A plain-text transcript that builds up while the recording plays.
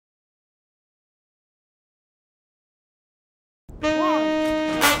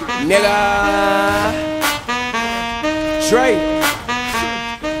nigga. Dre.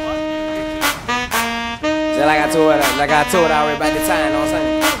 Just like I told already about the time, you know what I'm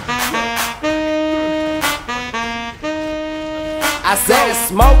saying? I said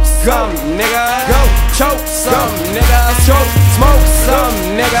smoke some, nigga. Go choke some, nigga. Choke, smoke some,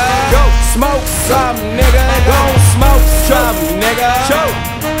 nigga. Go smoke some, nigga. Go smoke some, nigga. Choke,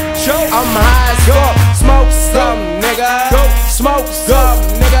 choke. I'm high as fuck. Smoke some, nigga. Go smoke some,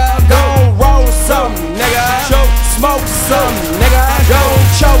 nigga. Go roll some, nigga. Choke, smoke some, nigga. Go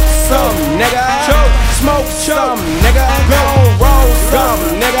choke some, nigga. Choke, smoke some, nigga. Go roll some,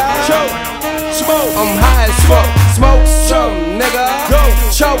 nigga. Choke, smoke. I'm high as fuck. Smoke some, nigga. Go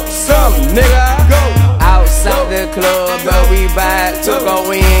choke some, nigga. Go outside the club, but we back to go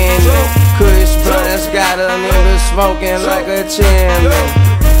in. Kush blunts got a nigga smoking like a chimney.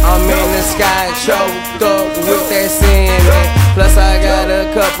 I'm in the sky choked up with that sin. Plus I got a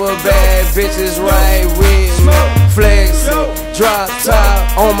couple bad bitches right with me. Flexing, drop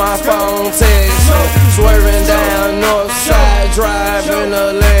top on my phone, texting. Swerving down north side, driving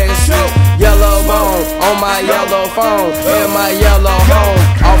a Lexus. Yellow bone on my yellow phone, in my yellow home.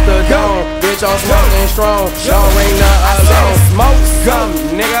 Off the dome, bitch, I'm smoking strong. Don't ring the alarm. Smoke some,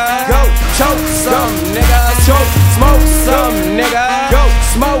 nigga. Go choke some, nigga. Choke, smoke some, nigga. Go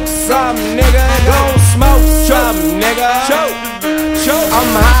smoke some, nigga. Go smoke some, nigga. Choke, choke. I'm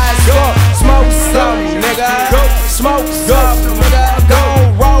high as fuck. Smoke some, nigga. Go smoke some, nigga. Go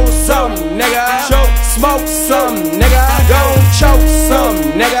roll some, nigga. Choke, smoke some, nigga. Go choke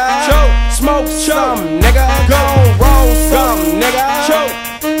some, nigga. Choke, smoke some, nigga. Go roll some, nigga. Choke,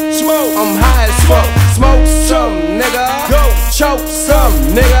 smoke. I'm high as fuck. Smoke some, nigga. Go choke some,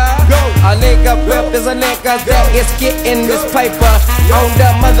 nigga. Go. A nigga flip is a nigga that is getting this paper. On the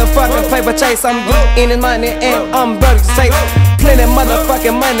motherfucking paper chase, I'm getting his money and I'm ready to say plenty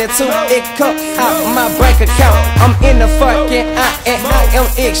motherfucking money too. It come out my bank account. I'm in the fucking I am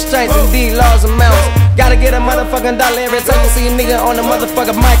exchanging these large amounts. Gotta get a motherfucking dollar every time you see a nigga on the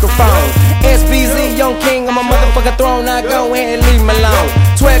motherfucking microphone. SBZ, young king on my motherfucking throne. Now go ahead and leave me alone.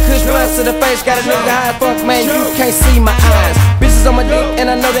 12 kush blunts to the face, got a nigga high as fuck, man. You can't see my eyes. Bitches on my dick, and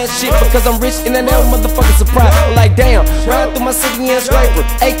I know that shit because I'm rich and I never motherfucking surprised. Like damn, ride through my city in a scraper.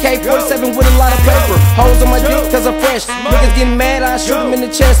 AK-47 with a lot of paper. Hoes on my dick cause I'm fresh. Niggas getting mad, I shoot them in the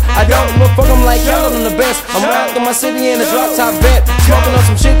chest. I don't give a fuck, I'm like y'all, I'm the best. I'm riding through my city in a drop top vet. Smoking on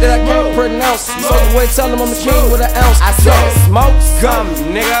some shit that I can't pronounce. So wait, tell them I'm the king with an ounce. I said smoke some,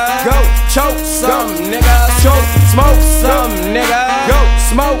 nigga. Go choke some, nigga. Choke, smoke some, nigga. Go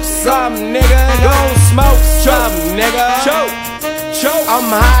smoke some, nigga. Go smoke some, nigga. Choke, choke. I'm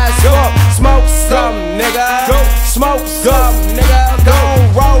high as fuck. Smoke some, nigga. Go smoke some, nigga. Go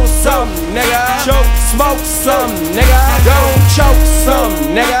roll some, nigga. Choke, smoke some, nigga. Go choke some,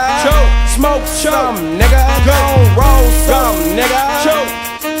 nigga. Choke, smoke some, nigga. Go roll some, nigga. Choke,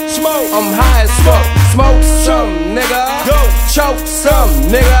 smoke. I'm high as fuck. Smoke some, nigga. Go choke some,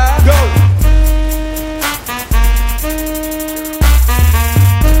 nigga. Go.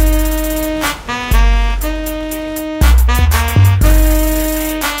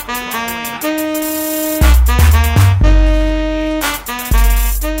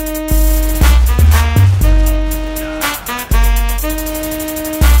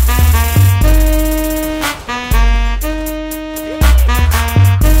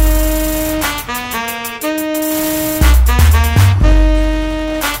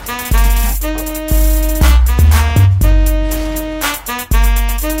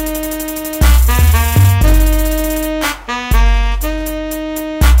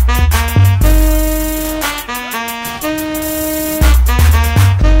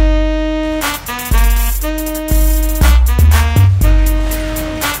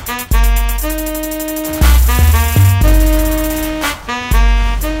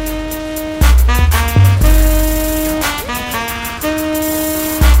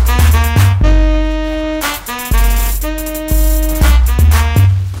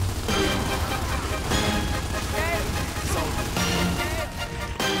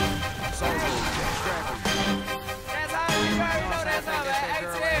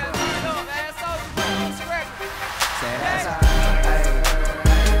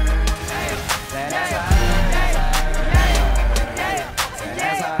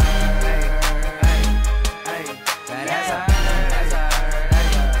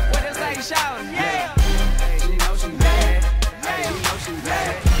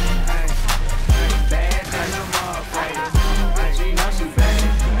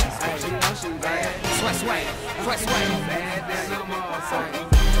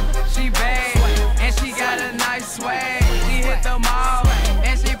 She bad and she got a nice swag. She hit the mall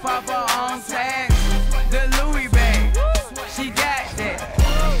and she pop her on tags. The Louis bag, she got that.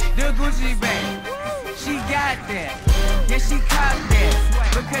 The Gucci bag, she got that. Yeah, she caught that,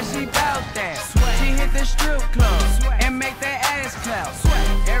 because she bout that. She hit the strip club and make that ass clap.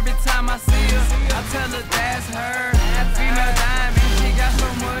 Every time I see her, I tell her that's her. Female diamond, she got so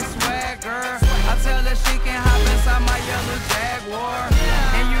much swag, girl. I tell her she can hop inside my yellow Jaguar.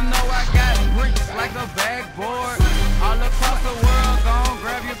 And you know I got bricks like a backboard. All across the world, gon'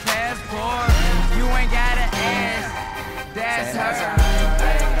 grab your passport. You ain't gotta ask, that's her.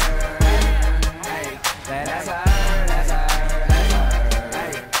 That's her.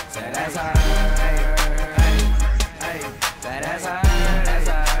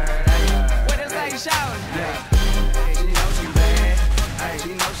 Shout. Yeah. She know she bad. She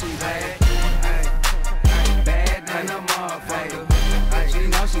know she bad. Bad than a motherfucker. She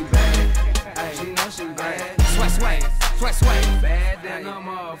know she bad. She know she bad. Sweat. Bad than a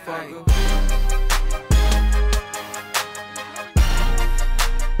motherfucker.